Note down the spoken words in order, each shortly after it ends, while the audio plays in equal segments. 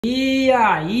E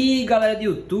aí galera do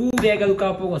YouTube, galera do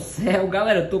canal Pongoncell,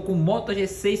 galera, eu tô com o Moto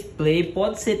G6 Play,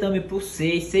 pode ser também pro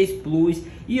 6, 6 Plus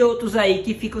e outros aí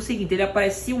que fica o seguinte, ele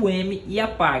aparece o M e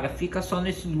apaga, fica só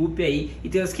nesse loop aí, e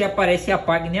tem os que aparece e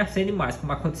apaga e nem acende mais,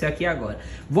 como aconteceu aqui agora.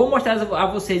 Vou mostrar a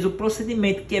vocês o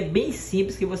procedimento que é bem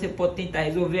simples, que você pode tentar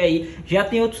resolver aí. Já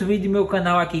tem outros vídeos do meu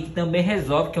canal aqui que também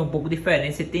resolve, que é um pouco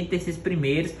diferente, você tenta esses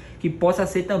primeiros, que possa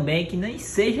ser também, que nem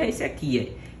seja esse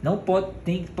aqui, não pode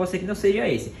ser que não seja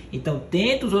esse. Então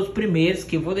tenta os outros primeiros,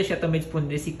 que eu vou deixar também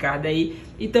disponível nesse card aí,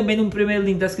 e também no primeiro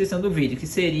link da descrição do vídeo, que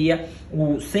seria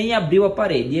o sem abrir o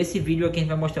aparelho. E esse vídeo aqui a gente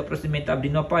vai mostrar o procedimento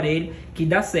abrindo o aparelho, que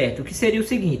dá certo. Que seria o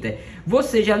seguinte,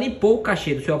 você já limpou o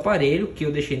cachê do seu aparelho, que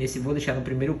eu deixei vou deixar no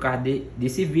primeiro card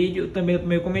desse vídeo, também no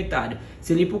primeiro comentário.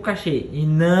 Você limpa o cachê e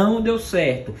não deu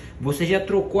certo, você já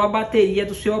trocou a bateria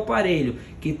do seu aparelho,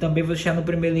 que também vou deixar no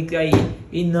primeiro link aí,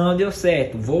 e não deu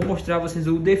certo. Vou mostrar a vocês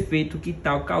o defeito que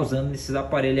tá causando nesses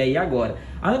aparelhos aí agora.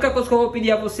 A única coisa que eu vou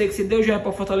pedir a você é que se deu joinha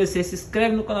para fortalecer, se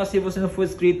inscreve no canal se você não for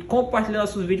inscrito, compartilha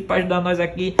nossos vídeos para ajudar nós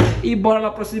aqui e bora lá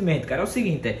pro procedimento, cara. É o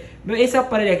seguinte, esse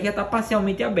aparelho aqui já tá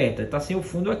parcialmente aberto, tá sem o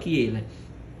fundo aqui ele.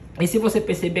 E se você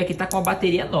perceber aqui, tá com a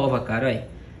bateria nova, cara, aí.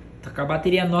 Tá com a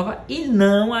bateria nova e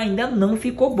ainda não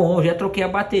ficou bom. Eu já troquei a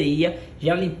bateria,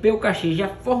 já limpei o cachê, já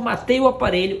formatei o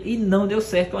aparelho e não deu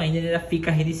certo ainda fica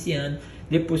reiniciando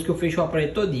depois que eu fecho o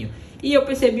aparelho todinho. E eu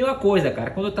percebi uma coisa, cara,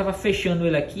 quando eu tava fechando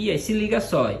ele aqui, aí se liga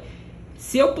só, aí.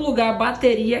 Se eu plugar a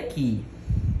bateria aqui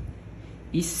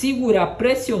e segurar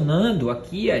pressionando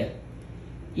aqui, aí,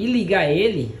 e ligar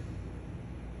ele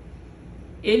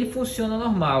funciona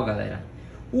normal, galera.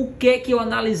 O que eu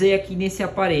analisei aqui nesse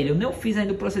aparelho? Eu não fiz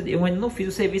ainda o procedimento, eu ainda não fiz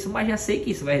o serviço, mas já sei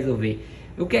que isso vai resolver.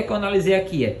 O que eu analisei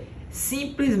aqui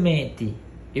simplesmente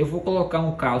eu vou colocar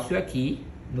um cálcio aqui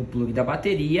no plug da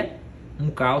bateria, um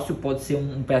cálcio, pode ser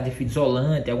um pedaço de fio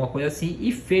isolante, alguma coisa assim,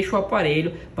 e fecho o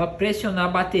aparelho para pressionar a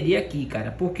bateria aqui, cara,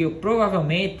 porque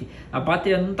provavelmente a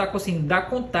bateria não está conseguindo dar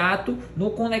contato no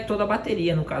conector da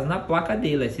bateria, no caso na placa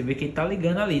dele. Aí você vê que ele tá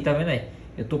ligando ali, tá vendo aí?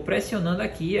 Eu tô pressionando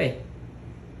aqui, aí.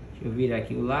 Deixa eu virar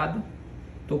aqui o lado.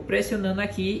 Tô pressionando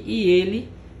aqui e ele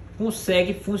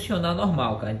consegue funcionar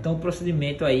normal, cara. Então o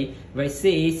procedimento aí vai ser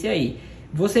esse aí.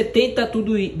 Você tenta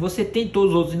tudo, você tentou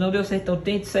os outros e não deu certo, então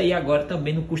tente isso aí agora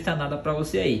também, não custa nada pra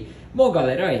você aí. Bom,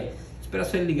 galera, aí, espero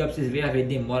só ele ligar pra vocês verem, às vezes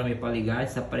demora meio pra ligar,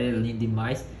 esse aparelho é lindo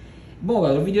demais. Bom,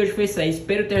 galera, o vídeo de hoje foi isso aí,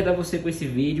 espero ter ajudado você com esse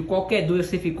vídeo. Qualquer dúvida que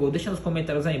você ficou, deixa nos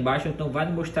comentários aí embaixo, então vai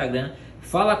no meu Instagram,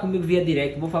 fala comigo via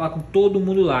direct, vou falar com todo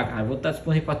mundo lá, cara, vou estar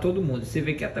disponível para todo mundo. Você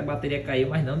vê que até a bateria caiu,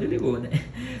 mas não desligou, né?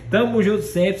 Tamo junto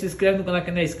sempre, se inscreve no canal que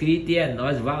não é inscrito e é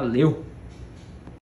nóis, valeu!